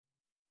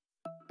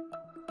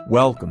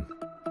Welcome.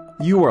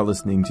 You are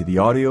listening to the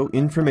Audio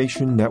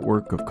Information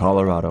Network of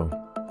Colorado.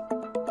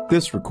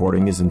 This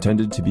recording is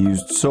intended to be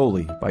used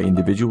solely by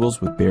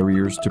individuals with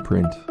barriers to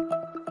print.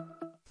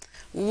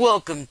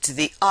 Welcome to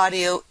the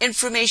Audio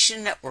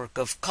Information Network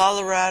of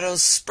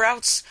Colorado's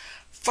Sprouts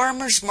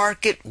Farmers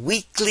Market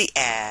Weekly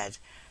Ad.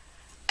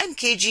 I'm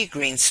KG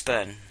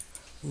Greenspun,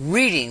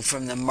 reading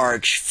from the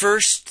March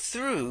 1st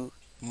through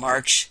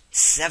March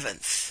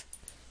 7th.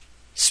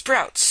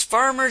 Sprouts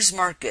Farmers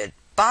Market.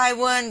 Buy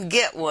one,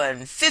 get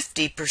one,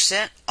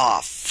 50%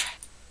 off.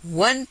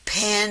 One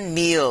pan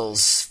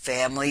meals,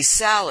 family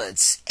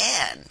salads,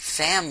 and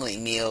family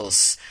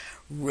meals.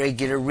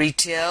 Regular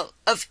retail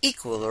of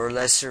equal or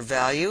lesser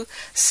value.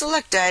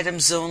 Select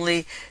items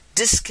only.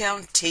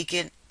 Discount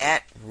taken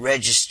at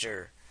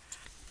register.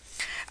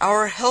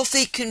 Our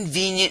healthy,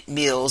 convenient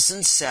meals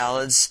and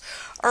salads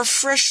are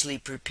freshly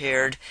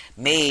prepared,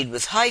 made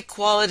with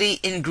high-quality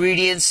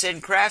ingredients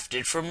and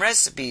crafted from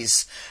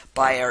recipes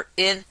by our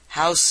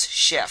in-house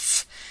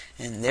chef.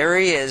 And there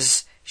he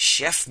is,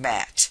 Chef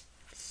Matt.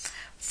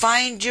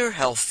 Find your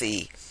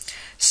healthy.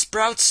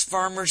 Sprouts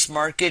Farmers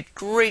Market,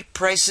 great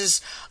prices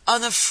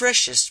on the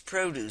freshest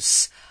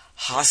produce.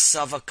 Hass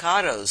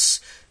avocados,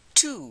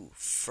 2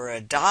 for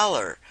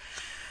 $1.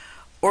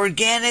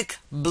 Organic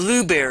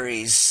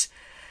blueberries,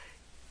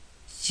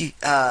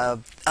 a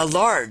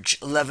large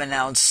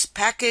 11-ounce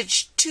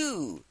package,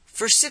 2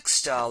 for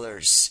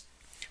 $6.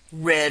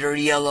 Red or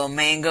yellow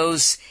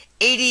mangoes,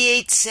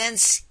 88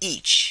 cents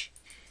each.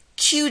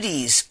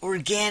 Cuties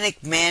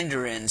organic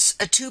mandarins,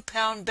 a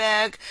 2-pound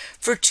bag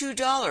for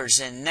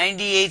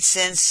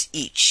 $2.98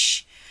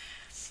 each.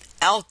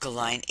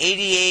 Alkaline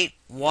 88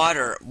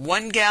 water,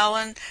 1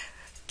 gallon,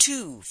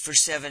 2 for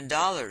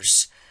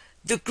 $7.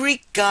 The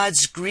Greek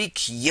God's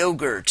Greek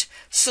yogurt,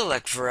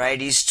 select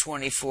varieties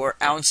 24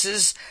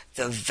 ounces,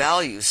 the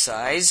value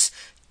size,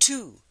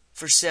 2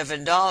 for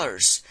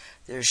 $7.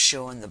 They're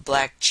showing the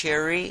black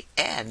cherry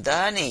and the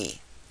honey.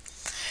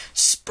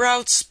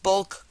 Sprouts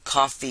bulk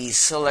coffee,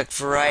 select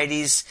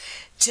varieties,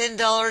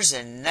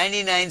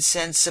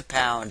 $10.99 a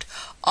pound,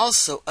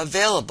 also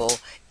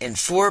available in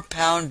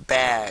 4-pound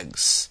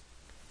bags.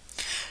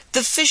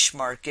 The fish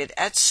market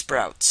at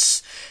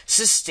Sprouts,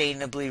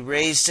 sustainably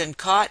raised and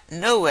caught,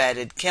 no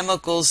added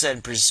chemicals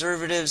and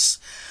preservatives,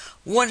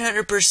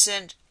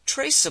 100%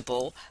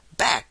 traceable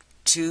back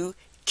to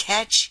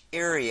catch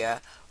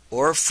area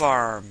or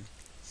farm.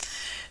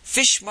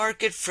 Fish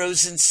market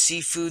frozen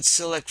seafood,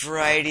 select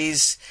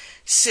varieties,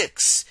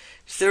 6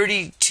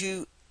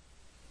 to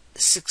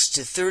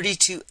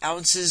 32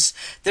 ounces.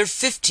 They're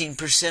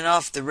 15%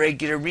 off the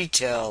regular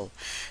retail.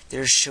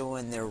 They're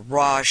showing their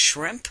raw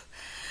shrimp.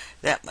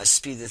 That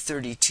must be the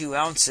 32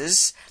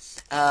 ounces.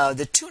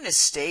 The tuna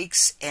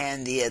steaks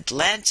and the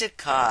Atlantic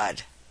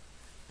cod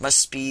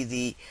must be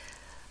the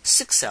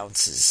 6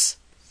 ounces.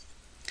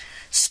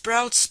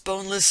 Sprouts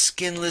boneless,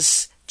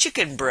 skinless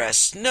chicken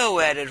breast, no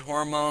added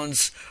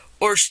hormones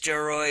or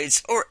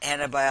steroids or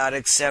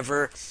antibiotics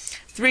ever,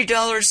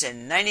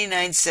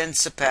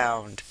 $3.99 a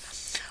pound.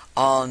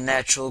 All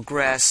natural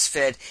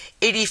grass-fed,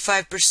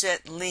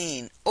 85%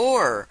 lean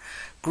or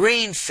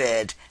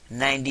grain-fed,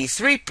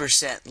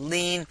 93%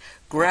 lean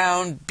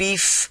ground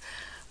beef,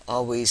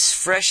 always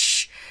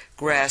fresh,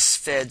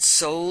 grass-fed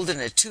sold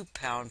in a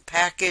 2-pound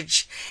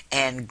package,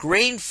 and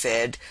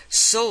grain-fed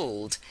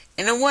sold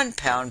in a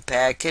 1-pound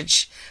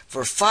package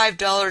for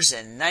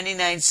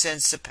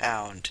 $5.99 a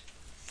pound.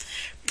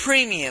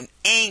 Premium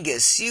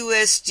Angus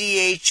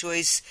USDA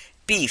choice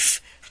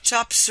beef,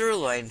 top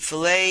sirloin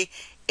filet,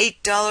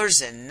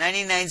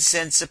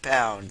 $8.99 a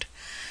pound.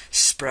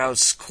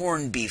 Sprouts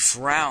corned beef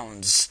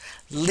rounds,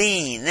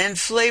 lean and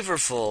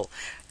flavorful,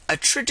 a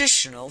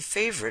traditional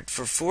favorite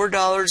for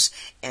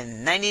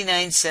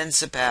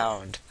 $4.99 a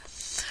pound.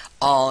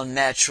 All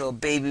natural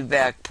baby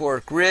back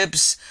pork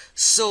ribs,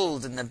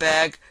 sold in the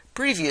bag,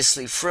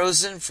 previously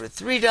frozen for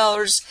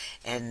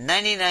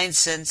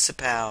 $3.99 a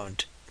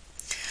pound.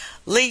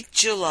 Late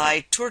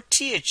July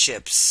tortilla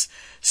chips,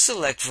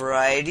 select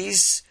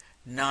varieties,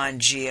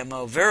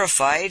 non-GMO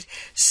verified,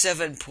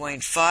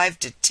 7.5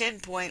 to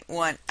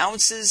 10.1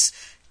 ounces,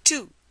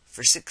 2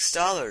 for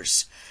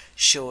 $6,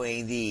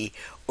 showing the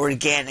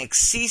organic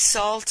sea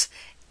salt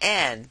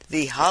and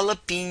the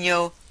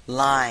jalapeno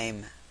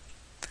lime.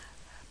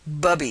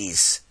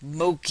 Bubby's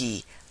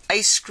Moki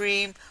ice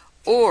cream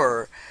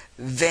or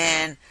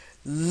Van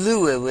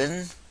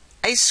Leeuwen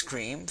ice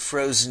cream,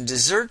 frozen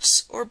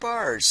desserts or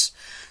bars.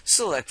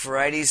 Select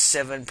varieties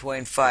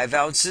 7.5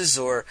 ounces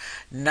or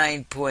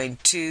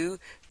 9.2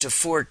 to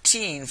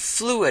 14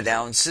 fluid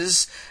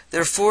ounces.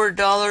 They're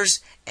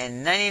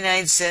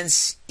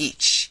 $4.99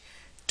 each.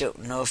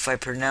 Don't know if I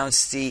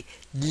pronounced the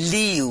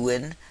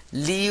Leeuwen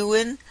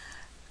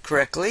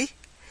correctly.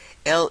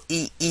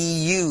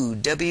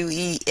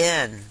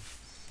 Leeuwen.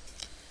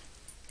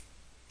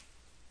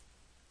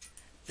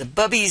 The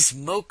Bubby's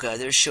Mocha,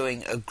 they're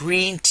showing a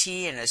green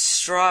tea and a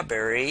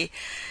strawberry.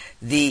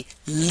 The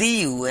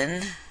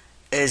Leeuwen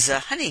is a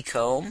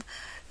honeycomb,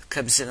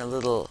 comes in a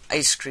little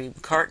ice cream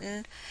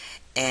carton,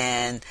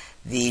 and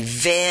the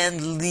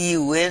Van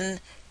Leeuwen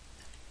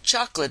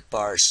chocolate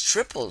bars,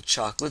 triple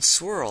chocolate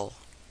swirl.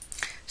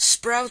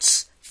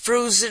 Sprouts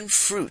frozen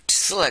fruit,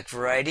 select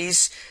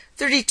varieties,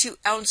 32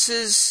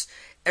 ounces,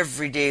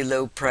 everyday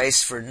low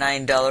price for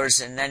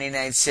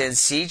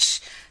 $9.99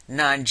 each,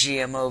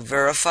 non-GMO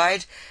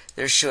verified.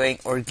 They're showing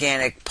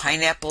organic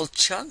pineapple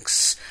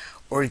chunks,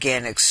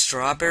 organic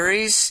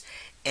strawberries,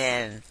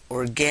 and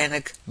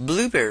organic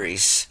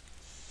blueberries.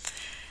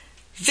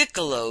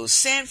 Vicolo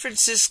San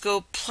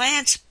Francisco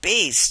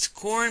plant-based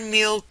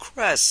cornmeal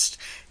crust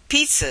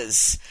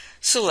pizzas.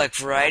 Select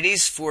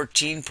varieties,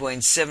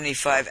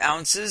 14.75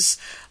 ounces,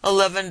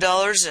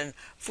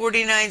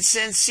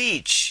 $11.49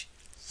 each.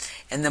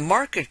 And the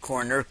Market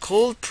Corner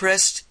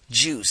cold-pressed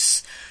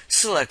juice.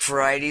 Select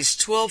varieties,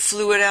 12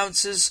 fluid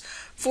ounces,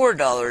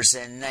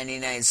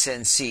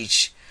 $4.99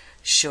 each.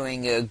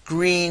 Showing a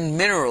green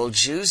mineral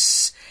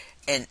juice,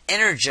 an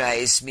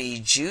Energize Me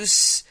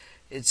juice,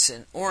 it's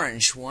an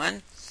orange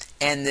one,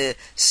 and the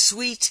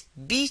sweet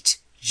beet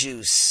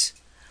juice.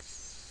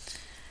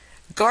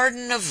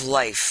 Garden of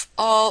Life,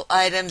 all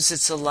items,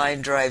 it's a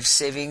line drive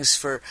savings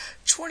for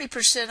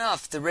 20%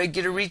 off the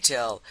regular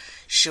retail,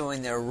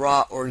 showing their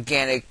raw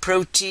organic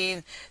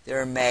protein,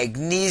 their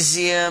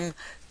magnesium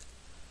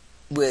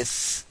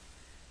with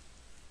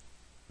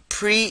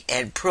pre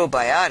and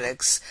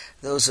probiotics,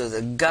 those are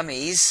the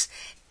gummies,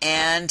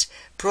 and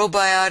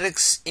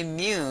probiotics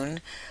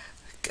immune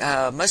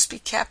must be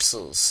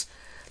capsules.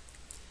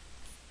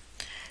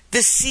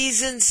 The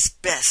season's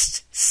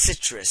best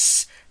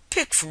citrus.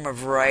 Pick from a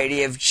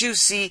variety of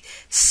juicy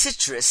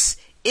citrus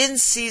in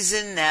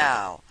season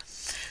now.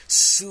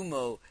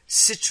 Sumo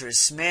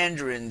citrus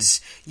mandarins,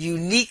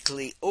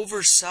 uniquely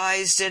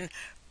oversized and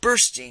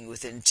bursting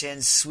with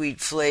intense sweet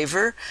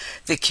flavor.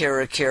 The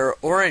Cara Cara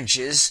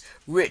oranges,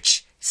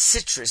 rich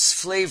citrus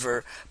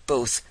flavor,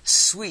 both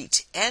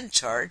sweet and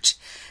tart.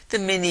 The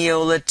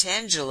Mineola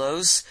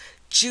Tangelos,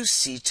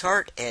 juicy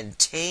tart and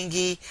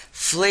tangy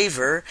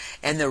flavor.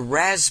 And the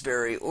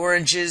raspberry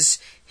oranges,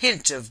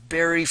 hint of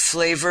berry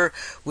flavor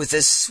with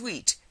a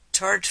sweet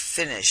tart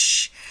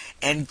finish.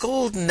 And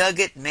Gold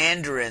Nugget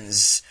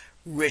mandarins,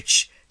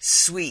 rich,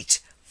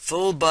 sweet,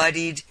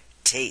 full-bodied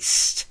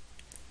taste.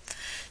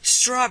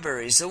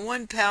 Strawberries, a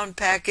 1-pound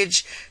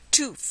package,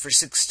 2 for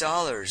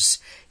 $6.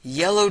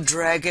 Yellow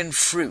Dragon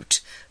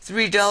fruit,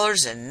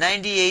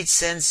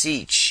 $3.98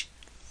 each.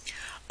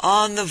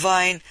 On the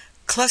Vine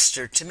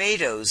cluster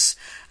tomatoes,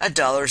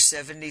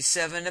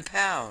 $1.77 a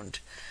pound.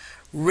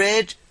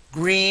 Red,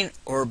 green,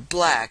 or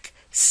black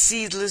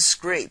seedless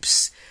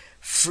grapes,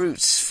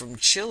 fruits from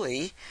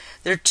Chile,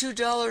 they're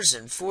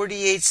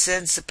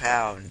 $2.48 a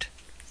pound.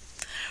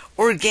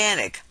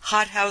 Organic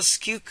hothouse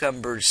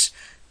cucumbers,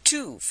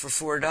 2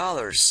 for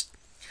 $4.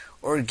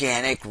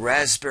 Organic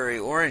raspberry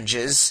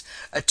oranges,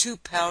 a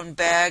 2-pound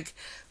bag,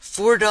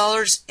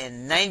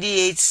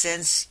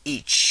 $4.98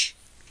 each.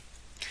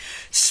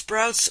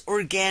 Sprouts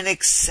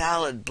organic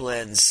salad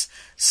blends,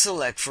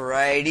 select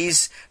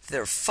varieties,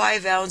 they're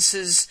 5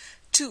 ounces,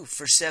 2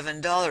 for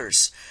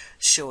 $7,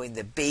 showing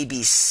the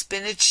baby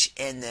spinach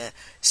and the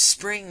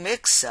spring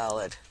mix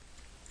salad.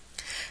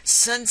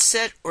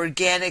 Sunset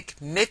organic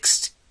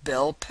mixed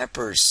bell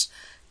peppers,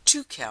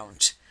 2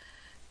 count,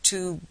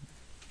 2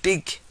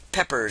 big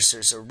peppers.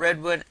 There's a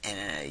red one and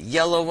a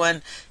yellow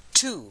one,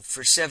 2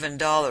 for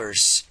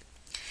 $7.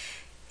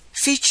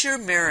 Feature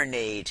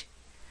marinade,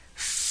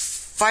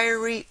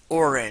 fiery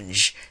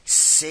orange,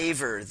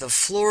 savor the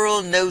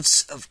floral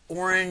notes of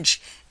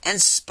orange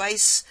and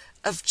spice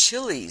of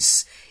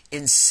chilies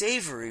in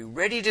savory,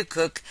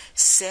 ready-to-cook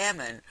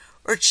salmon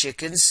or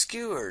chicken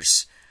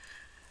skewers.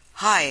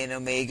 High in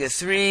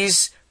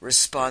omega-3s,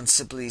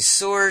 responsibly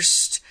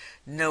sourced,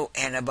 no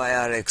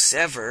antibiotics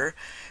ever,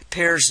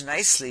 pairs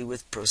nicely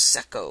with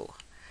Prosecco.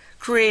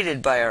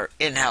 Created by our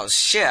in-house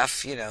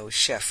chef,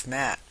 Chef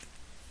Matt.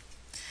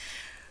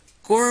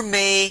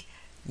 Gourmet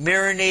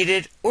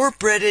marinated or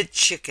breaded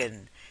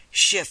chicken.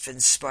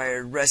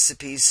 Chef-inspired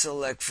recipes,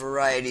 select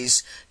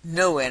varieties,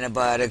 no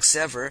antibiotics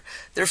ever.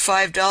 They're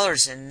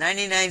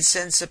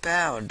 $5.99 a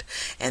pound,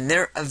 and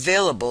they're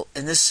available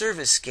in the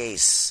service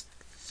case.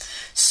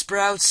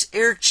 Sprouts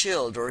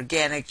air-chilled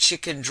organic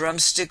chicken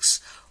drumsticks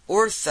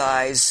or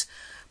thighs,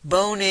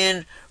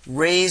 bone-in,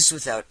 raised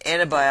without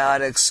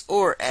antibiotics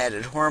or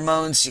added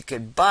hormones. You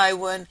could buy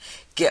one,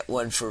 get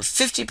one for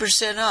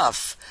 50%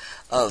 off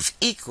of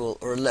equal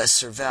or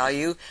lesser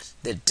value.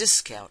 The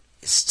discount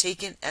is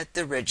taken at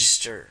the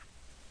register.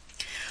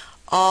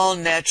 All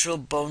natural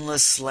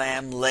boneless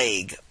lamb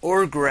leg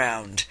or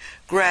ground,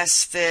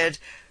 grass-fed,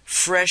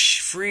 fresh,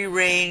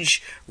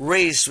 free-range,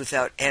 raised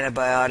without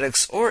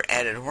antibiotics or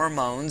added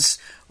hormones,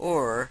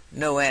 or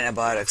no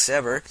antibiotics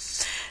ever,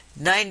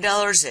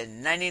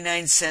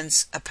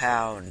 $9.99 a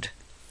pound.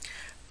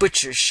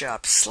 Butcher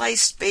Shop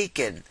sliced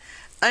bacon,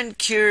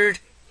 uncured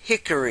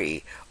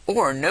hickory,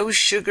 or no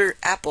sugar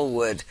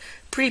applewood,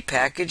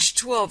 prepackaged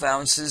 12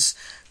 ounces,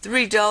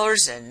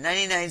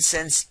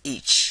 $3.99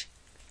 each.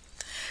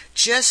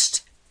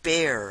 Just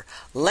Bare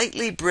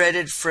lightly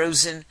breaded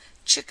frozen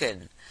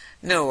chicken,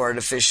 No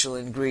artificial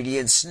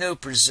ingredients, no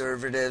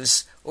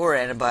preservatives or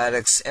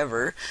antibiotics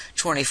ever.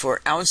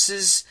 24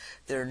 ounces,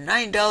 they're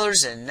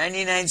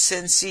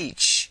 $9.99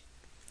 each.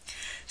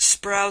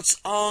 Sprouts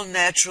All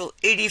Natural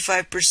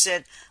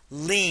 85%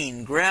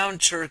 lean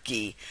ground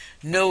turkey.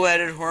 No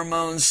added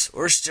hormones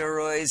or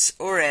steroids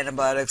or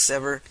antibiotics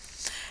ever.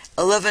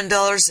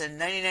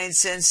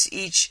 $11.99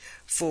 each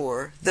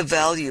for the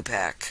value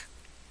pack.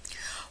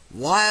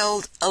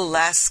 Wild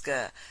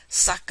Alaska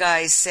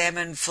sockeye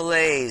salmon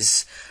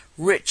fillets,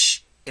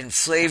 rich in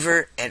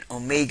flavor and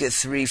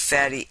omega-3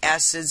 fatty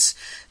acids.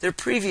 They're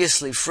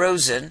previously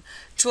frozen,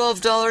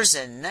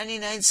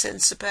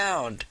 $12.99 a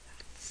pound.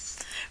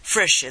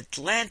 Fresh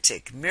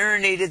Atlantic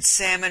marinated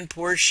salmon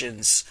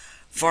portions,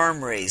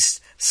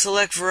 farm-raised,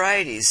 select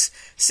varieties,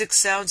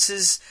 6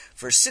 ounces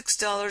for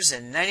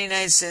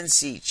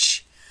 $6.99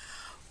 each.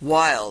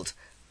 Wild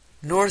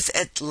North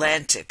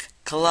Atlantic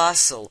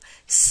colossal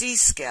sea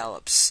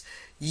scallops,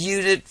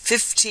 unit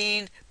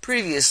 15,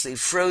 previously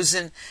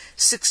frozen,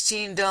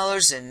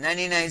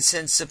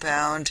 $16.99 a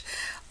pound,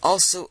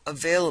 also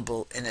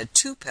available in a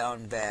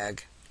 2-pound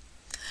bag.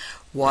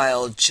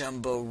 Wild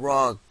Jumbo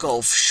Raw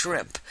Gulf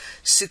Shrimp,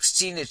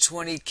 16 to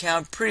 20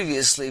 count,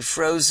 previously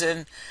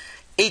frozen,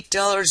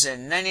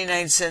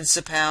 $8.99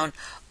 a pound,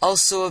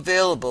 also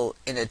available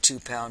in a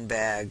 2-pound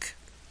bag.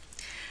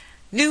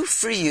 New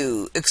for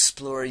you,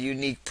 explore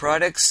unique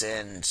products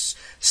and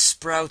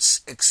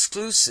Sprouts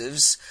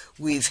exclusives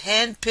we've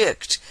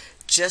hand-picked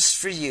just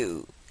for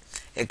you,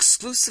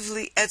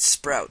 exclusively at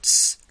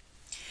Sprouts.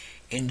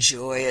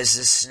 Enjoy as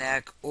a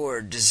snack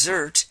or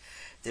dessert.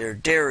 They're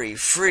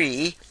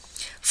dairy-free,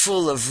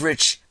 full of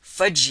rich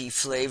fudgy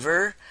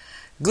flavor,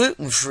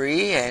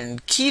 gluten-free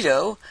and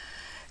keto.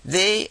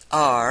 They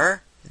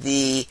are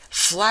the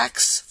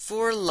Flax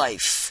for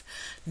Life,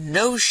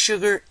 no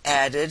sugar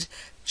added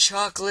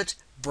chocolate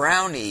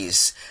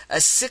brownies, a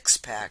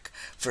 6-pack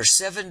for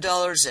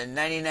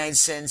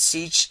 $7.99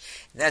 each.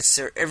 That's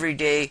their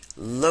everyday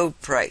low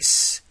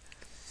price.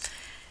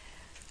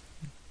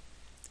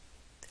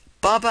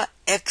 Baba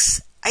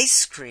X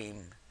ice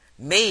cream,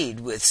 made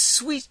with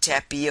sweet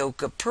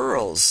tapioca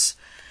pearls,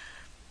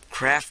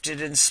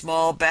 crafted in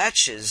small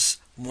batches,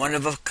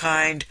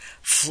 one-of-a-kind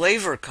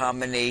flavor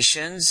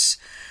combinations.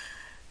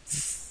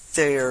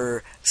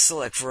 They're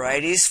select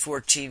varieties,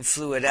 14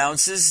 fluid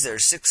ounces. They're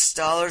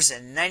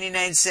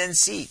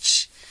 $6.99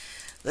 each.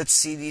 Let's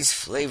see these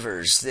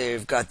flavors.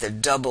 They've got the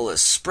double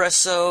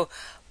espresso,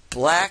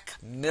 black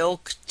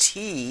milk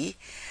tea,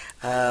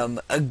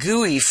 a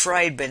gooey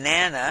fried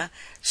banana,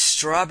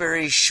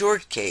 strawberry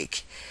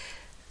shortcake.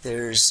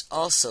 There's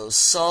also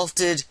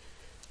salted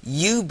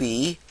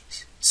UB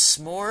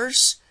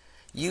s'mores,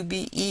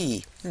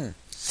 UBE,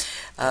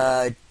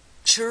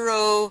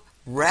 churro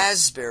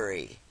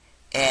raspberry,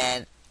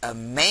 and a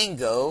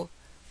mango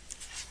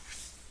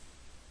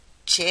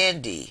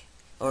chandy,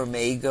 or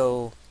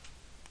mango,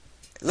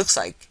 it looks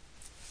like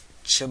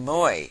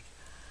chamoy.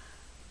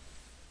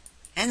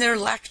 And they're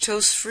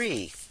lactose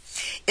free.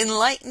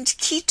 Enlightened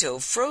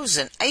Keto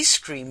frozen ice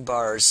cream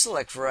bars,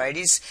 select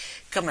varieties,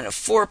 come in a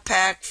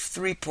 4-pack,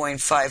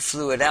 3.5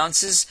 fluid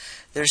ounces.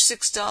 They're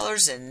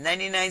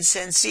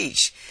 $6.99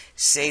 each.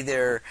 Say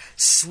they're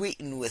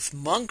sweetened with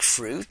monk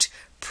fruit,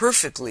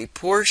 perfectly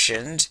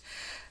portioned.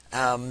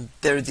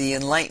 They're the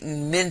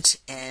Enlightened Mint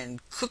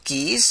and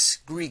Cookies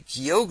Greek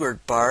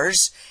yogurt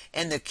bars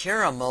and the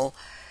Caramel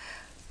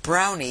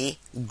Brownie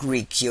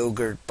Greek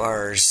yogurt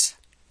bars.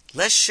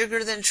 Less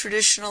sugar than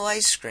traditional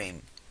ice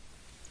cream.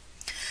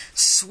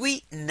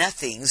 Sweet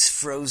Nothings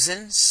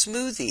frozen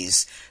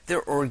smoothies.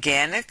 They're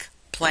organic,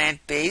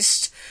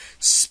 plant-based,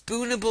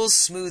 spoonable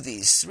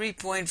smoothies,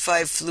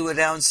 3.5 fluid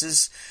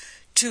ounces,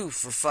 2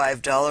 for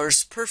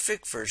 $5,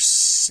 perfect for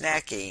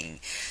snacking.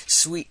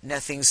 Sweet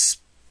Nothings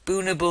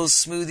spoonable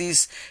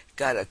smoothies,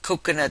 got a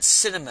coconut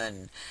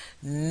cinnamon,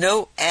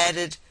 no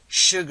added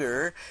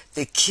sugar.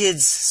 The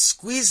kids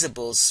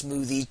squeezable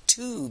smoothie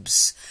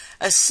tubes,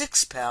 a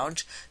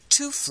 6-pound,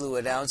 2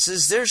 fluid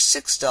ounces. They're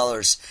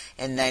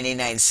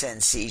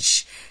 $6.99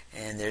 each,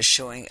 and they're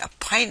showing a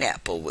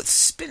pineapple with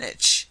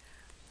spinach.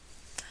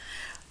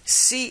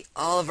 See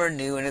all of our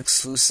new and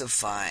exclusive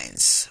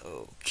finds.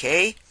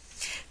 Okay,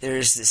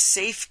 there's the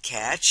Safe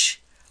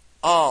Catch,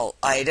 all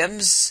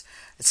items.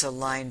 It's a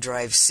line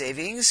drive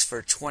savings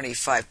for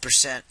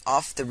 25%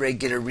 off the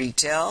regular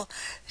retail,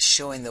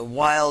 showing the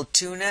wild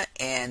tuna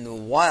and the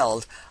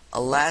wild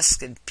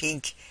Alaskan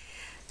pink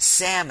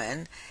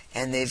salmon,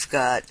 and they've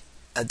got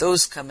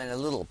those come in a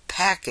little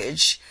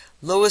package.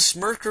 Lowest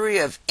mercury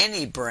of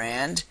any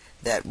brand,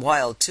 that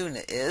wild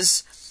tuna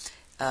is,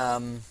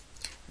 and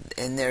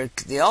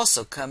they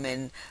also come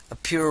in a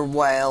pure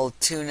wild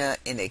tuna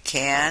in a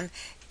can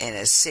and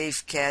a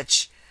Safe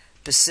Catch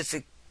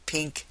Pacific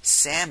pink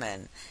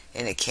salmon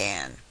in a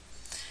can.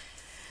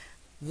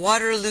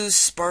 Waterloo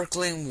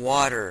sparkling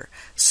water,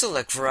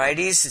 select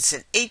varieties. It's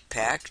an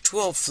 8-pack,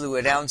 12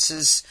 fluid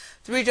ounces,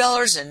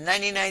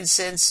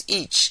 $3.99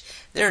 each.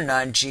 They're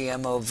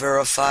non-GMO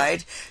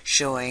verified,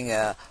 showing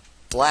a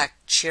black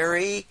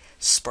cherry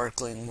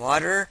sparkling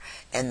water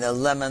and the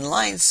lemon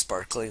lime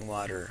sparkling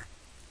water.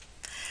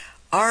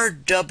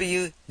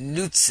 R.W.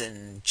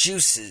 Knudsen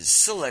juices,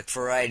 select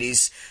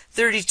varieties,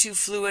 32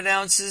 fluid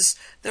ounces.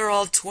 They're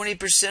all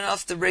 20%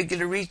 off the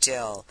regular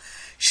retail,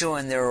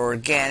 showing their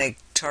organic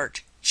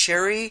tart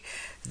cherry,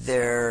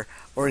 their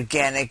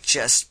organic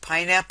just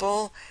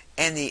pineapple,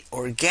 and the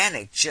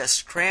organic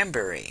just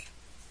cranberry.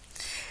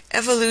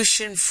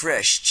 Evolution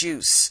Fresh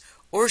Juice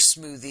or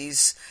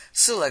smoothies,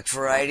 select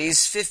varieties,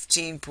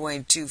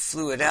 15.2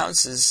 fluid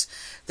ounces.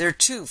 They're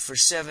 2 for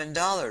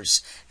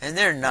 $7, and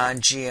they're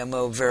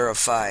non-GMO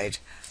verified.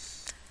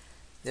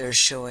 They're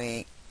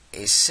showing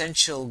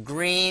Essential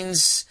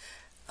Greens,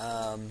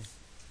 a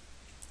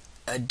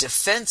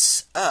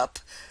Defense Up,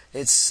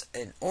 it's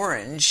an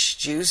orange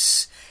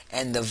juice,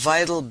 and the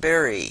Vital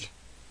Berry.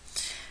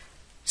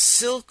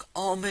 Silk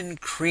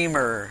Almond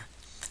Creamer,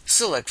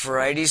 select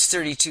varieties,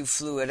 32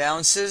 fluid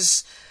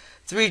ounces,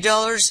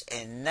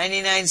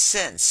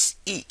 $3.99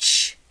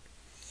 each.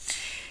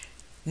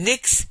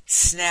 Nick's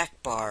Snack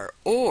Bar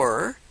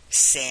or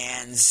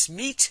Sans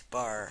Meat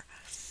Bar,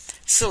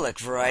 select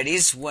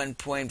varieties,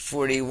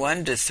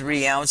 1.41 to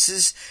 3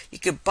 ounces. You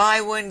could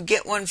buy one,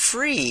 get one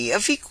free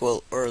of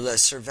equal or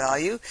lesser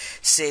value.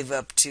 Save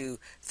up to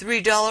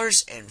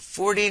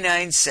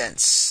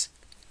 $3.49.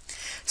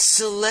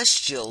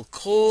 Celestial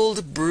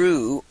Cold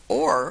Brew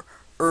or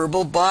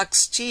Herbal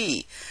Box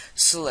Tea,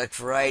 select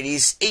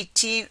varieties,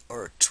 18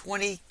 or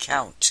 20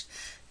 count,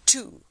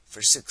 2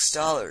 for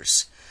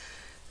 $6.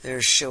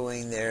 They're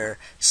showing their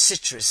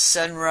Citrus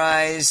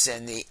Sunrise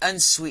and the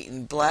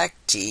unsweetened black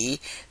tea.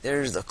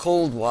 There's the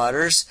cold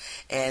waters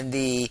and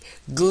the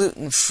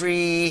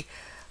gluten-free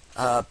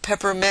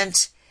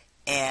peppermint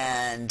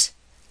and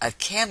a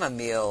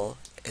chamomile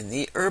in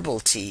the herbal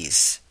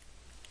teas.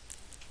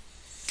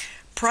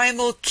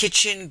 Primal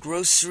Kitchen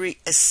Grocery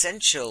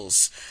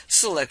Essentials,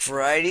 select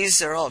varieties.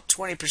 They're all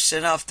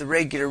 20% off the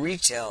regular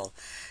retail.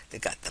 They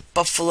got the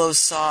buffalo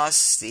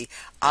sauce, the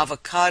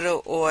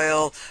avocado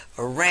oil,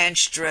 a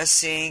ranch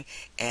dressing,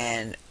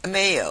 and a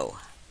mayo.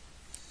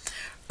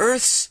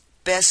 Earth's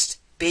Best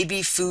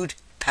Baby Food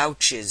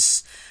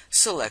Pouches,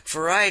 select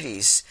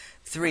varieties,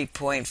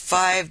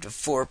 3.5 to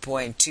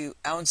 4.2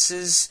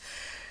 ounces.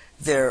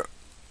 They're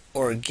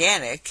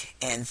organic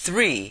and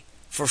 3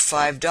 for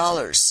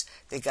 $5.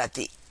 They got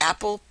the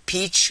apple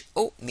peach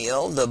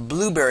oatmeal, the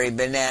blueberry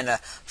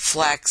banana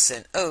flax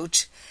and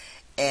oat,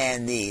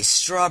 and the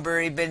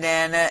strawberry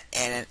banana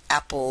and an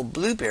apple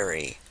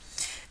blueberry.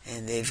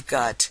 And they've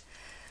got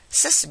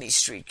Sesame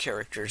Street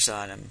characters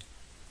on them.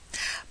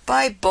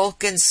 Buy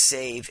bulk and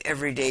save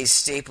everyday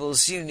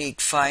staples,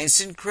 unique finds,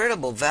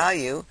 incredible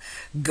value.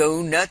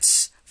 Go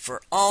nuts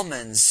for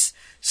almonds.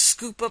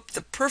 Scoop up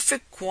the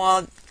perfect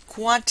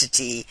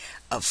quantity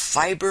of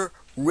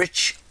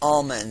fiber-rich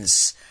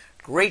almonds.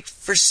 Great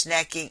for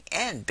snacking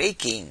and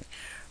baking.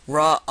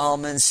 Raw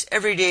almonds,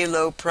 everyday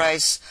low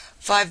price,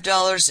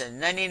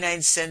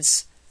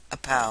 $5.99 a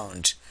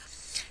pound.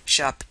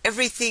 Shop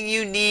everything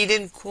you need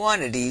in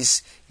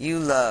quantities you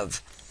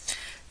love.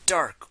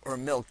 Dark or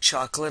milk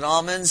chocolate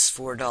almonds,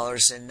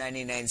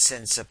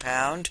 $4.99 a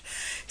pound.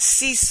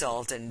 Sea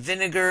salt and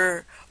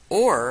vinegar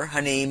or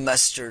honey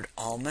mustard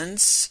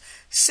almonds,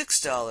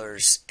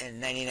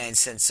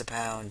 $6.99 a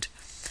pound.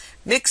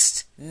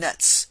 Mixed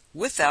nuts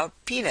without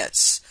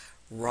peanuts,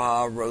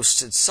 raw,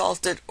 roasted,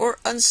 salted, or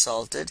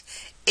unsalted,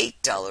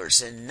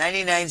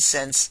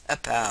 $8.99 a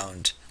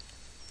pound.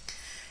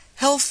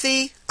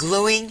 Healthy,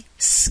 glowing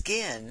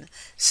skin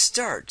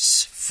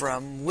starts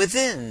from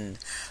within.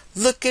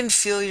 Look and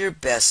feel your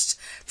best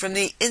from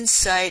the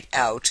inside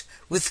out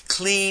with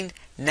clean,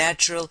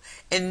 natural,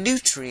 and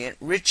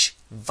nutrient-rich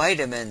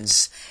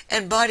vitamins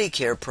and body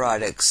care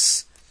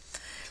products.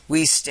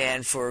 We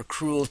stand for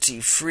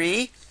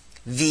cruelty-free,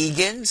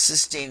 vegan,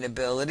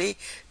 sustainability,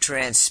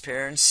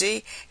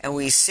 transparency, and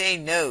we say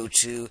no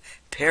to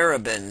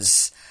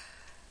parabens.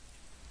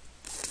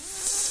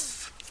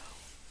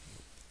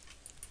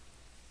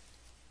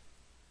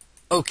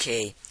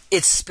 Okay,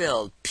 it's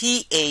spelled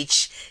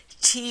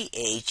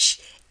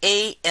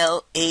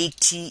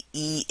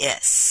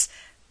P-H-T-H-A-L-A-T-E-S,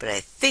 but I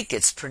think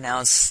it's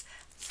pronounced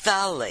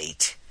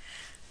phthalate.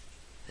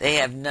 They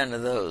have none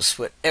of those,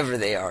 whatever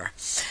they are.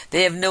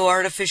 They have no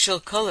artificial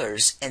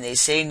colors, and they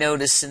say no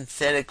to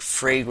synthetic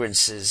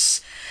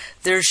fragrances.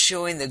 They're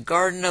showing the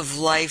Garden of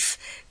Life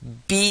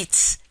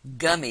Beets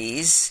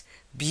Gummies,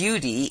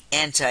 Beauty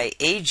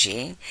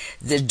Anti-Aging,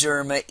 the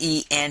Derma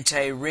E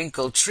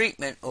Anti-Wrinkle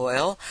Treatment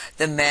Oil,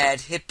 the Mad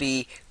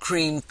Hippie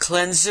Cream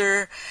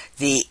Cleanser,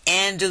 the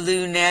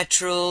Andalou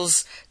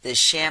Naturals, the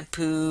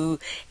Shampoo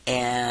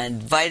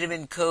and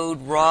Vitamin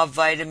Code Raw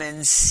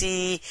Vitamin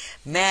C,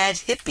 Mad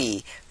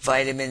Hippie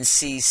Vitamin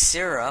C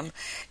Serum,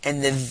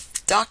 and the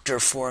doctor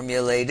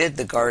formulated,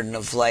 the Garden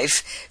of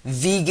Life,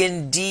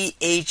 Vegan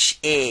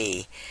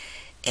DHA,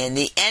 and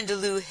the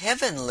Andalou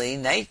Heavenly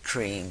Night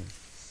Cream.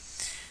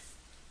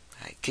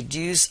 I could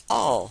use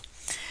all.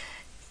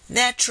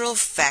 Natural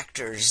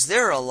Factors,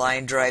 they're a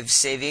line drive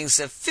savings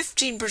of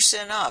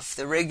 15% off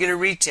the regular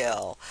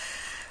retail.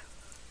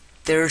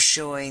 They're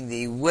showing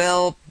the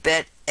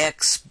Well-Bet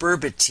X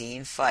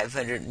Berbatine,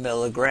 500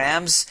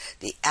 milligrams,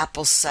 the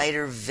apple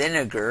cider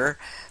vinegar,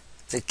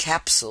 the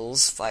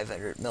capsules,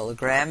 500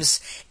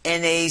 milligrams,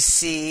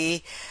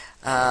 NAC,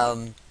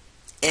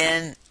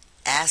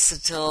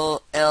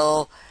 N-acetyl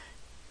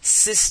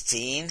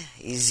L-cysteine,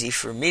 easy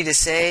for me to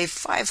say,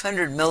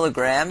 500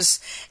 milligrams,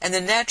 and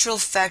the Natural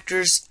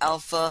Factors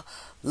Alpha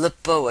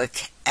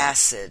Lipoic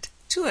Acid,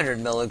 200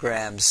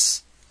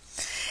 milligrams.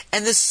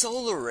 And the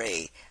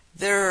Solaray,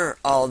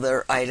 all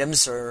their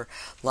items are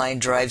line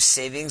drive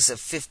savings of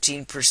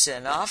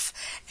 15% off,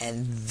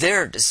 and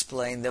they're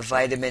displaying the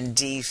vitamin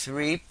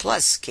D3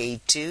 plus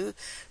K2,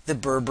 the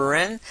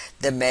berberine,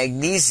 the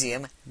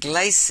magnesium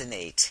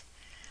glycinate.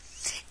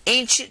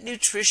 Ancient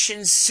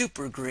Nutrition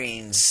Super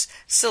Greens,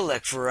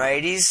 select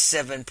varieties,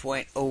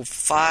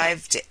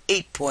 7.05 to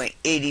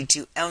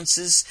 8.82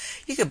 ounces.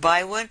 You could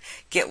buy one,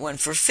 get one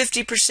for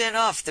 50%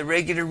 off the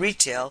regular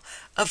retail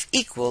of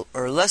equal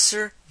or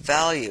lesser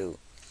value.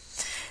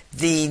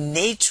 The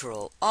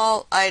Natural,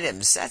 all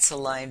items, that's a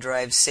line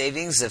drive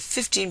savings of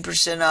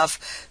 15%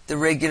 off the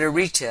regular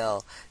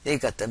retail. They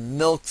got the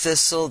milk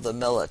thistle, the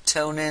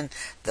melatonin,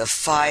 the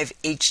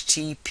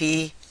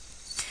 5-HTP,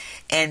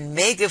 and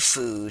Mega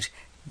Food.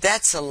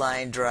 That's a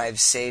line drive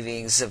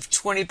savings of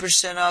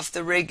 20% off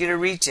the regular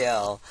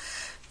retail.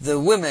 The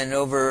women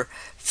over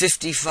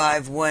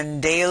 55 one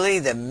daily,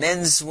 the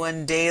men's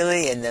one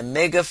daily, and the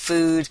Mega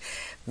Food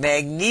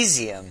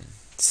Magnesium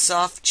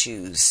Soft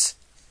Chews.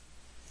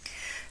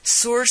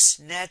 Source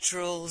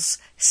Naturals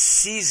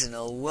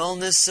Seasonal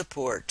Wellness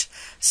Support.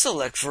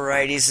 Select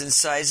varieties and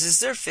sizes.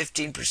 They're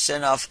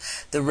 15%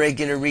 off the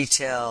regular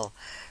retail.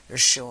 They're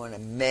showing a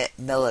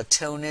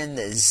melatonin,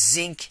 the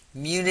zinc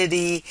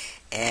immunity,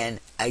 and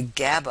a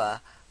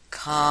GABA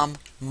calm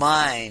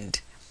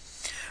mind.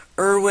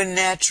 Irwin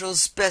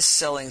Naturals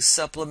best-selling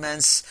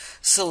supplements,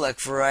 select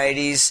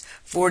varieties,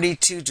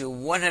 42 to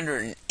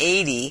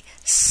 180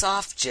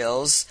 soft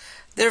gels.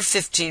 They're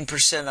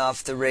 15%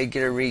 off the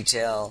regular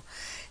retail.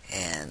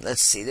 And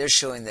let's see, they're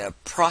showing the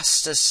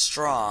Prosta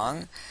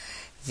Strong,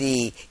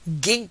 the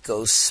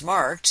Ginkgo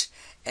Smart,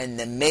 and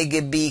the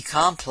Mega B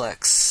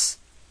Complex.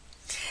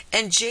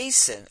 And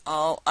Jason,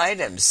 all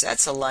items,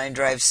 that's a line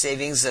drive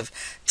savings of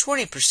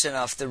 20%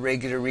 off the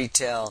regular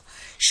retail,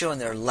 showing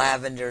their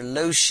lavender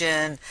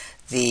lotion,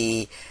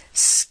 the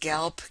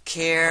scalp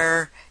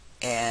care,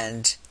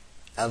 and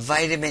a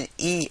vitamin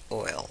E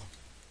oil.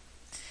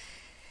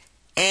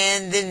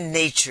 And the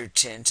Nature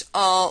Tint,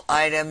 all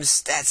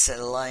items, that's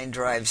a line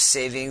drive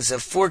savings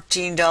of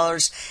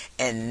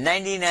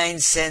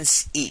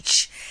 $14.99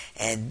 each.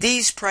 And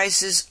these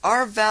prices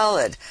are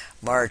valid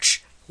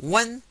March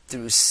 1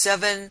 through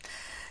 7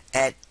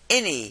 at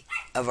any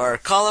of our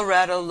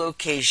Colorado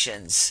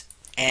locations.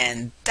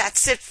 And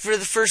that's it for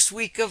the first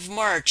week of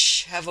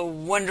March. Have a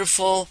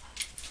wonderful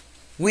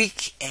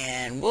week,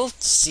 and we'll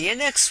see you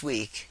next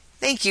week.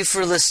 Thank you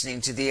for listening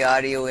to the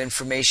Audio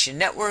Information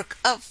Network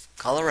of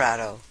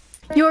Colorado.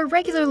 Your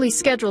regularly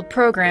scheduled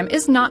program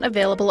is not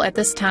available at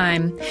this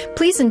time.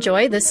 Please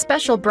enjoy this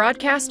special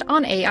broadcast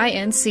on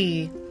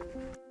AINC.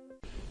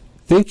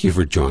 Thank you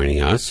for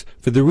joining us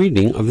for the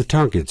reading of the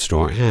Target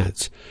Store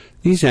ads.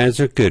 These ads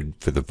are good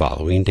for the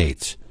following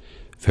dates: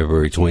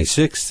 February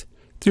 26th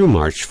through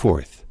March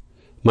 4th.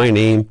 My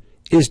name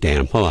is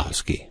Dan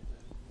Pawlowski.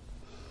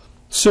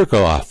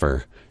 Circle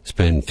offer.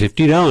 Spend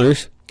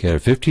 $50, get a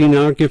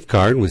 $15 gift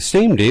card with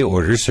same-day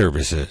order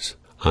services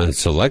on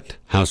select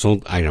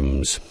household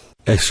items.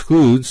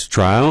 Excludes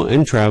trial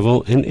and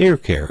travel and air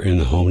care in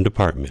the home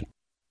department.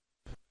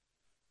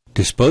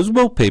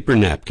 Disposable paper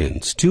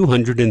napkins,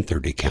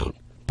 230 count.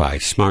 Buy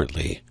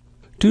smartly.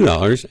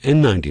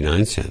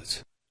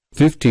 $2.99.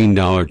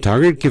 $15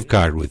 Target gift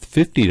card with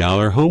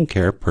 $50 home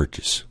care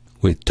purchase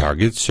with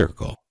Target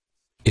Circle.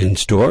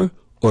 In-store,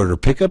 order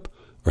pickup,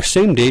 or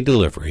same-day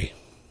delivery.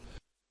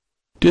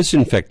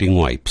 Disinfecting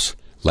wipes,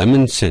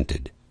 lemon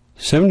scented,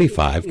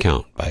 75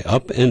 count by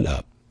Up and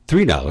Up,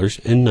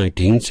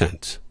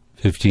 $3.19.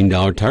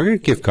 $15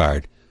 Target gift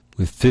card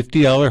with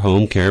 $50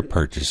 home care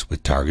purchase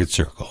with Target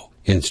Circle.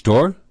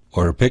 In-store,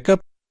 order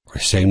pickup, or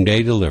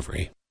same-day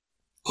delivery.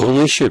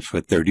 Only ships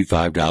with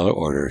 $35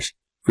 orders.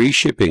 Free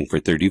shipping for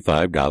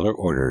 $35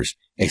 orders.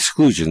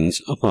 Exclusions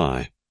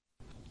apply.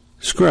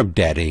 Scrub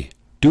Daddy,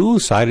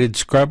 dual-sided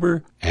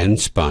scrubber and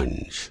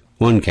sponge.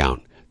 1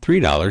 count,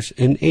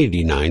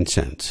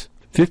 $3.89.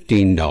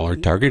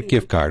 $15 Target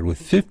gift card with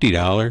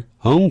 $50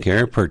 home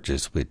care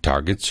purchase with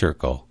Target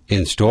Circle.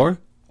 In-store,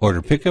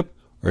 order pickup,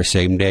 or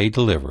same-day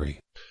delivery.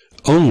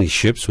 Only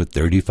ships with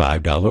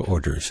 $35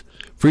 orders.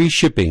 Free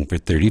shipping for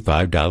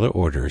 $35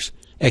 orders.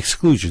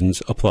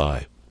 Exclusions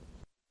apply.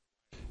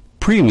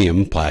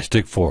 Premium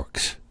plastic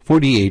forks,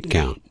 48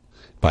 count,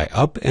 by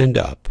Up and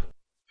Up,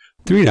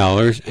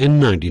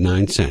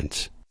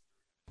 $3.99.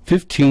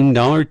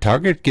 $15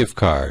 Target gift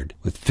card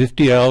with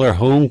 $50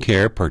 home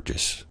care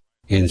purchase.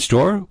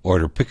 In-store,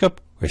 order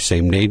pickup, or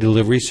same-day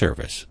delivery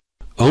service.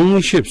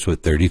 Only ships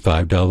with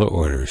 $35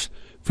 orders.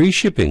 Free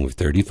shipping with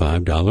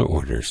 $35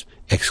 orders.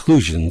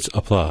 Exclusions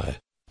apply.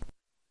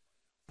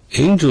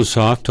 Angel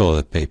Soft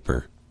Toilet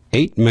Paper,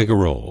 8 mega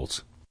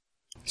rolls,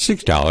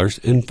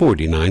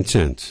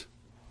 $6.49.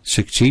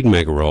 16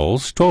 mega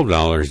rolls,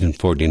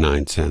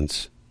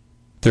 $12.49.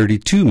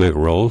 32 mega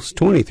rolls,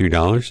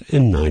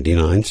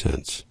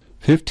 $23.99.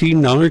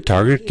 $15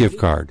 Target gift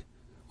card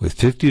with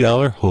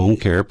 $50 home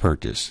care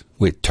purchase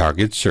with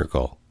Target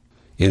Circle.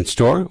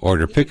 In-store,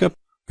 order pickup,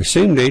 or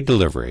same-day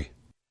delivery.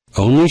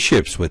 Only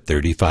ships with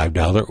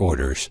 $35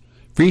 orders.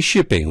 Free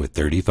shipping with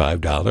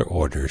 $35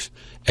 orders.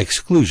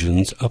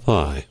 Exclusions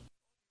apply.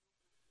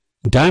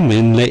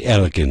 Diamond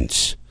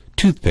L'Elegance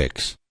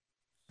toothpicks,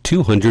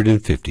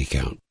 250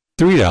 count,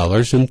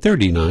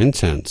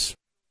 $3.39.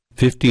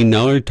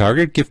 $15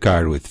 Target gift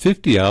card with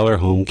 $50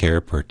 home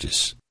care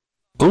purchase.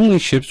 Only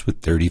ships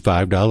with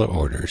 $35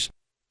 orders.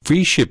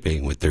 Free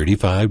shipping with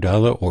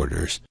 $35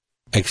 orders.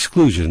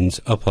 Exclusions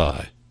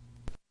apply.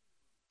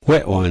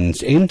 Wet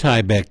Ones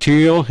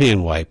antibacterial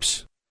hand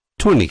wipes,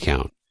 20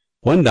 count,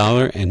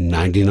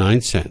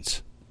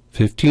 $1.99.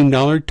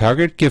 $15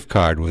 Target gift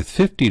card with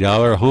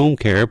 $50 home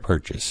care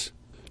purchase.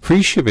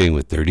 Free shipping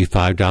with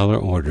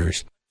 $35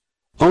 orders.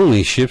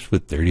 Only ships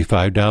with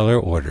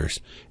 $35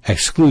 orders.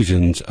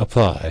 Exclusions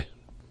apply.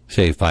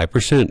 Save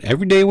 5%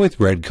 every day with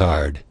Red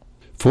Card.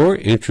 4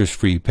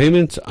 interest-free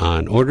payments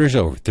on orders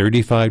over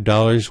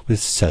 $35 with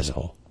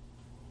Sezzle.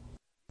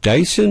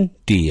 Dyson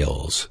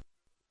Deals.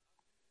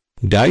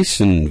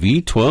 Dyson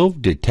V12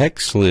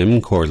 Detect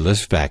Slim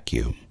Cordless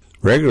Vacuum.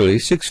 Regularly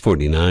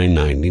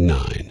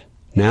 $649.99.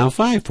 Now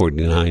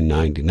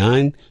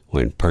 $549.99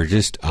 when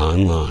purchased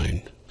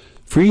online.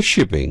 Free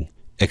shipping.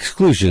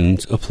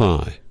 Exclusions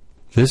apply.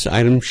 This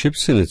item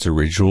ships in its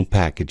original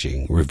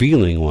packaging,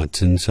 revealing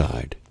what's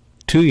inside.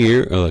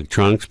 2-year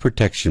electronics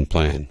protection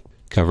plan,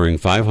 covering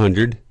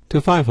 $500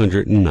 to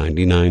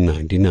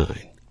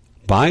 $599.99.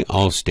 Buy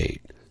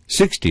Allstate,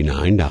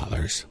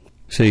 $69.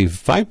 Save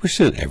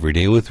 5% every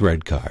day with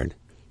Red Card.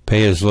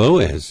 Pay as low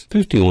as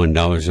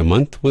 $51 a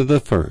month with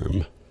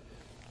Affirm.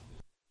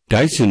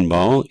 Dyson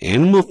Ball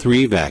Animal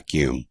 3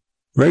 Vacuum,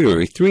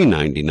 regularly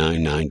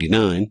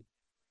 $399.99.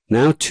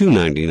 Now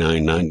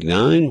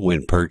 $299.99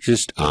 when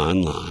purchased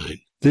online.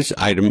 This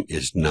item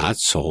is not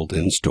sold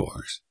in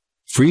stores.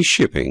 Free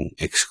shipping.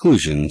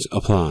 Exclusions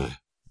apply.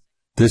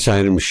 This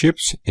item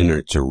ships in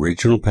its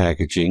original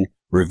packaging,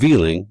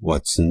 revealing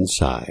what's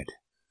inside.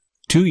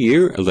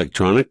 2-year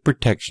electronic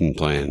protection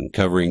plan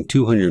covering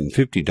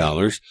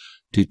 $250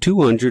 to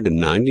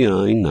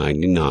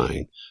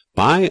 $299.99.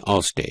 Buy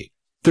Allstate,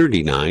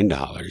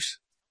 $39.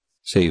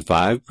 Save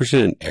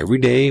 5% every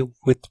day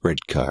with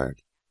Red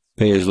Card.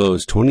 Pay as low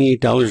as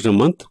 $28 a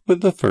month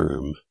with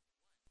Affirm.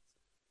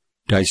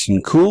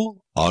 Dyson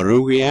Cool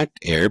Auto React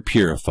Air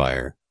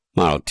Purifier,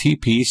 model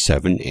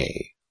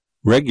TP7A.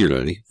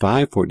 Regularly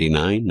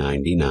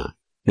 $549.99.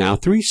 Now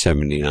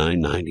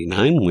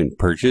 $379.99 when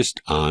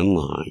purchased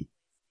online.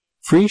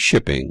 Free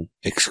shipping.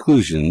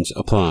 Exclusions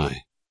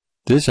apply.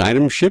 This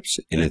item ships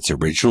in its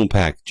original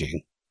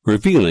packaging,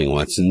 revealing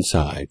what's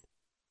inside.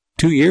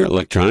 2-year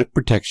electronic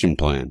protection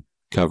plan,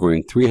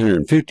 covering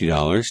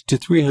 $350 to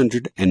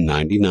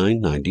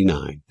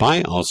 $399.99.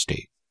 Buy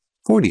Allstate,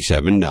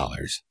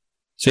 $47.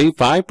 Save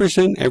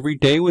 5% every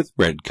day with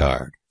Red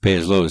Card. Pay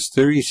as low as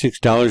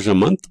 $36 a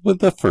month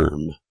with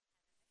Affirm.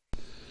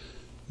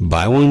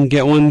 Buy one,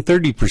 get one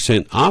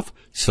 30% off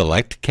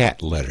select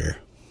cat litter.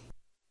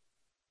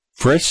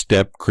 Fresh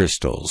Step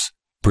Crystals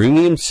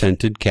Premium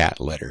Scented Cat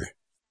Litter,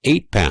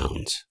 8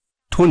 pounds,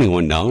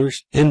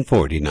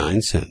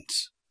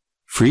 $21.49.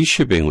 Free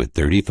shipping with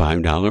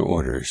 $35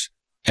 orders.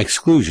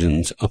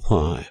 Exclusions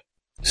apply.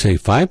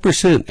 Save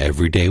 5%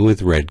 every day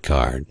with Red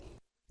Card.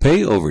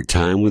 Pay over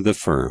time with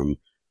Affirm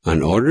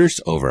on orders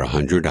over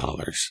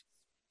 $100.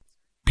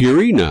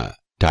 Purina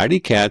Tidy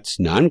Cats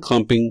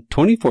Non-Clumping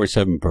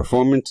 24/7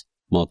 Performance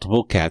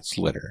Multiple Cats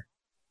Litter,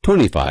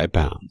 25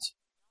 pounds,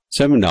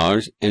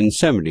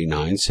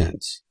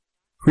 $7.79.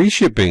 Free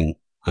shipping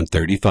on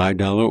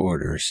 $35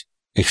 orders.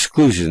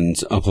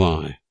 Exclusions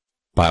apply.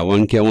 Buy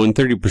one, get one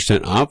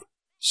 30% off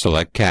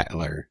select cat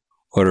litter.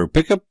 Order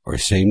pickup or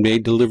same-day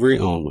delivery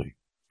only.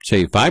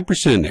 Save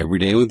 5% every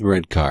day with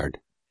Red Card.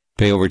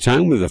 Pay over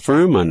time with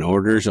Affirm on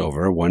orders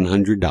over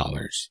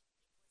 $100.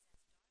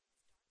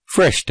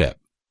 Fresh Step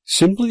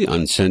Simply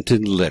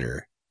Unscented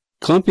Litter,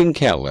 Clumping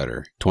Cat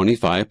Litter,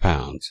 25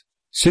 pounds,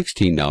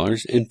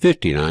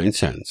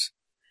 $16.59.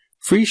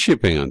 Free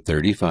shipping on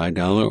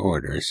 $35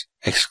 orders.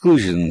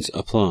 Exclusions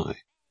apply.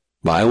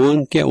 Buy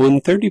one, get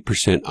one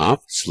 30%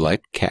 off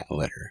select cat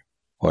litter.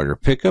 Order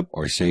pickup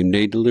or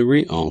same-day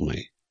delivery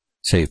only.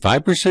 Save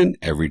 5%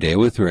 every day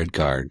with Red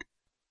Card.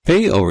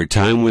 Pay over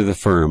time with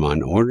Affirm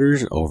on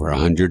orders over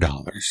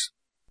 $100.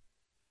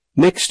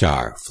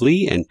 Nextar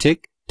Flea and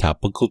Tick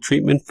Topical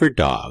Treatment for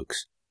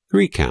Dogs,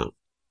 3 count,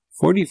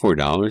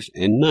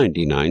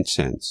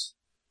 $44.99.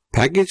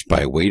 Packaged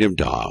by weight of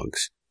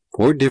dogs,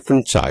 4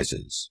 different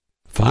sizes,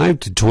 5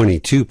 to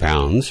 22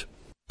 pounds,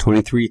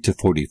 23 to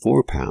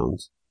 44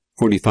 pounds,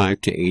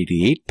 45 to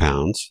 88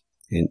 pounds,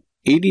 and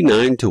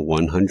 89 to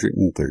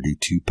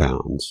 132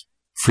 pounds.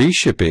 Free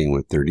shipping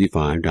with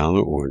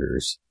 $35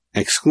 orders.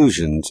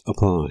 Exclusions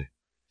apply.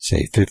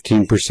 Save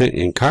 15%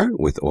 in cart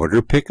with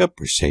order pickup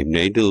or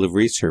same-day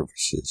delivery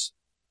services.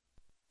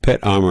 Pet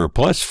Armor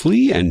Plus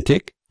Flea and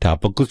Tick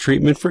Topical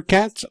Treatment for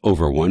Cats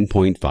over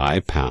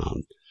 1.5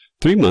 pound.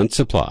 3-month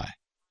supply.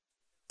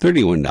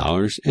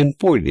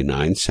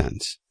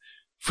 $31.49.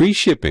 Free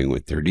shipping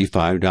with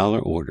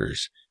 $35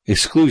 orders.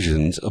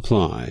 Exclusions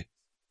apply.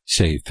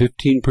 Save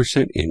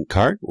 15% in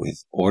cart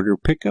with order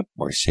pickup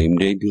or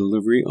same-day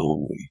delivery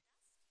only.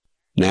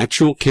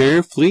 Natural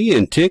Care Flea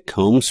and Tick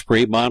Home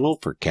Spray Bottle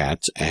for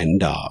cats and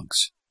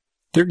dogs.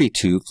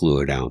 32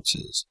 fluid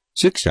ounces.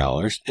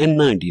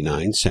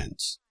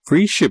 $6.99.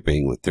 Free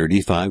shipping with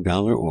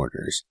 $35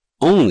 orders.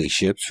 Only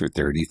ships for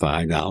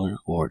 $35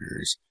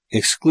 orders.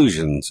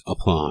 Exclusions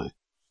apply.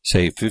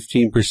 Save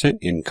 15%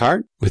 in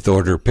cart with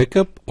order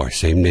pickup or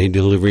same-day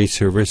delivery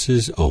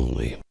services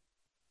only.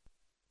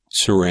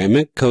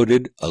 Ceramic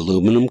Coated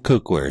Aluminum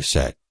Cookware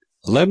Set.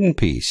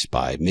 11-piece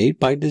Made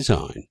by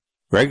Design.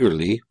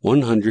 Regularly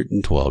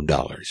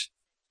 $112.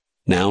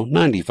 Now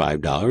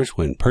 $95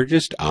 when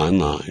purchased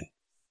online.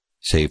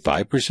 Save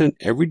 5%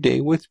 every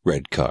day with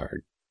Red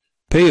Card.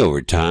 Pay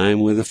over time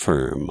with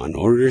Affirm on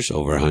orders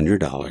over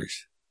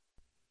 $100.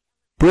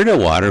 Brita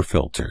Water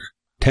Filter.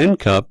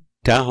 10-cup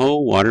Tahoe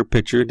Water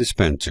Pitcher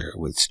Dispenser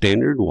with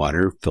standard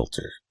water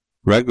filter.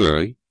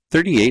 Regularly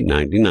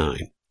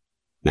 $38.99.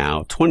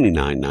 Now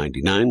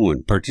 $29.99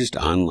 when purchased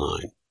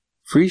online.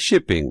 Free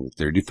shipping with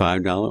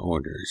 $35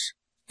 orders.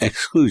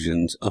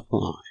 Exclusions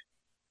apply.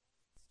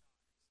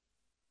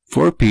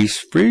 4-piece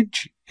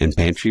fridge and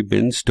pantry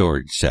bin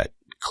storage set.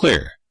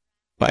 Clear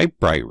by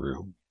Bright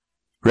Room.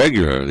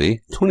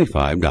 Regularly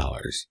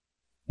 $25.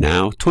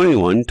 Now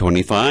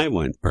 $21.25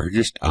 when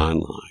purchased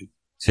online.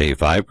 Save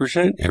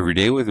 5% every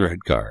day with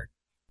Red Card.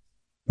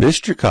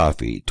 Mr.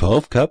 Coffee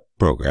 12-cup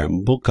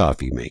programmable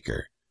coffee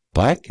maker.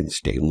 Black and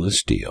stainless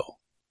steel.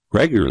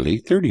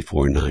 Regularly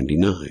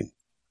 $34.99.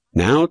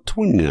 Now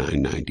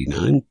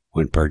 $29.99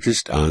 when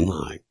purchased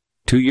online.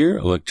 2-year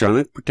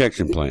electronic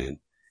protection plan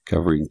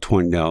covering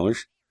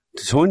 $20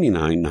 to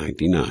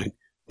 $29.99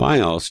 by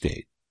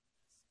Allstate.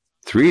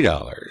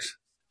 $3.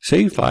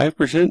 Save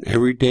 5%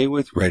 every day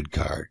with Red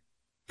Card.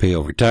 Pay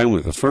over time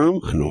with Affirm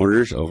on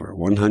orders over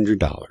 $100.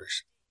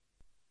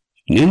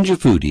 Ninja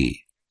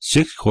Foodie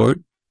 6-quart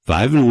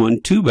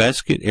 5-in-1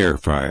 2-basket air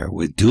fryer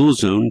with dual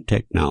zone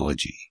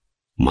technology.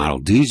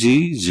 Model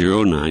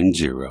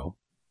DZ090.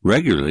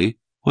 Regularly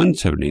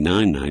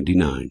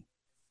 $179.99.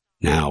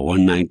 Now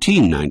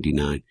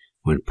 $119.99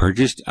 when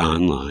purchased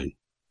online.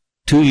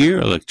 2-year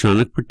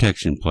electronic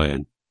protection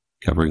plan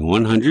covering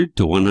 $100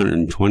 to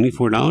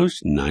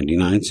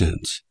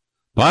 $124.99.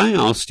 By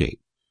Allstate,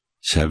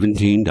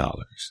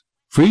 $17.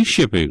 Free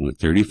shipping with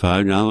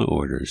 $35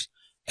 orders.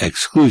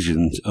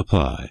 Exclusions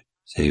apply.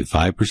 Save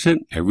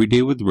 5% every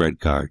day with Red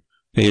Card.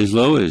 Pay as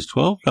low as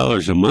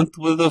 $12 a month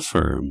with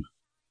Affirm.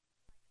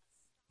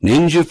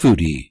 Ninja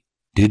Foodie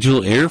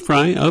Digital Air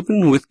Fry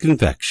Oven with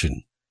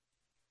Convection.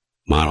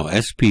 Model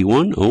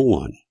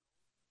SP101.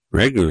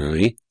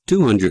 Regularly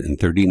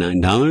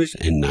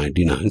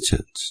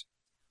 $239.99.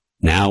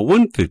 Now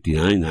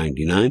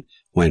 $159.99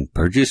 when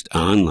purchased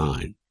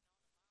online.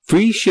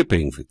 Free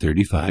shipping for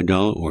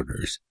 $35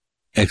 orders.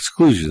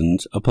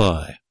 Exclusions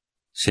apply.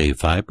 Save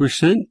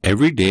 5%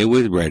 every day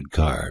with Red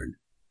Card.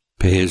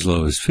 Pay as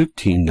low as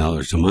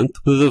 $15 a month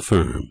with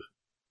Affirm.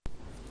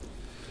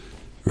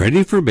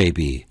 Ready for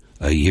Baby,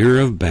 a year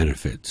of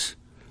benefits.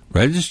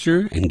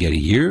 Register and get a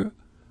year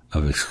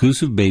of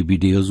exclusive baby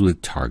deals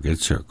with Target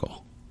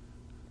Circle.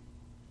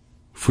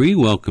 Free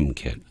welcome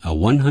kit, a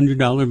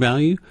 $100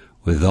 value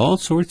with all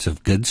sorts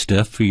of good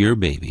stuff for your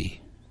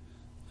baby.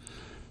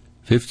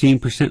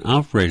 15%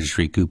 off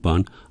registry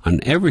coupon on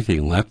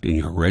everything left in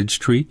your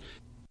registry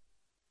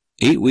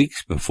 8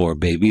 weeks before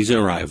baby's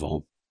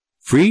arrival.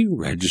 Free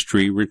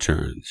registry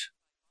returns.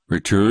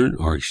 Return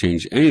or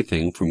exchange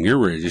anything from your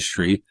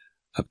registry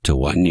up to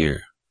 1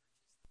 year.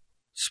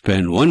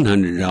 Spend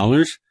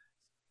 $100,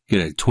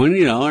 get a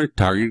 $20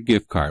 Target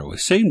gift card with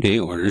same-day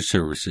order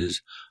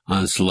services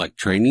on select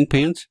training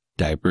pants,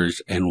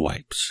 diapers, and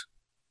wipes.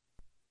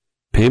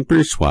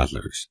 Pampers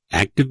Swaddlers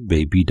Active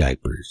Baby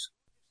Diapers.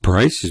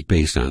 Price is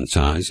based on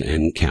size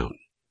and count.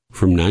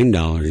 From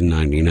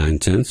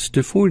 $9.99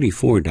 to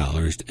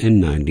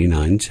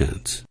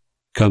 $44.99.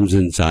 Comes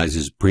in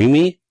sizes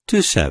preemie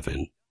to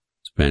 7.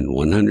 Spend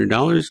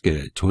 $100,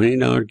 get a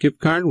 $20 gift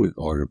card with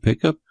order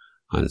pickup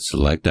on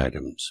select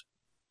items.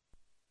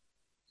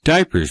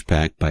 Diapers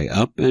packed by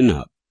Up and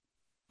Up.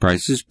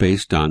 Prices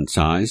based on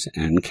size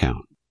and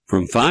count.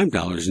 From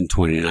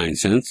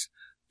 $5.29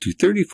 to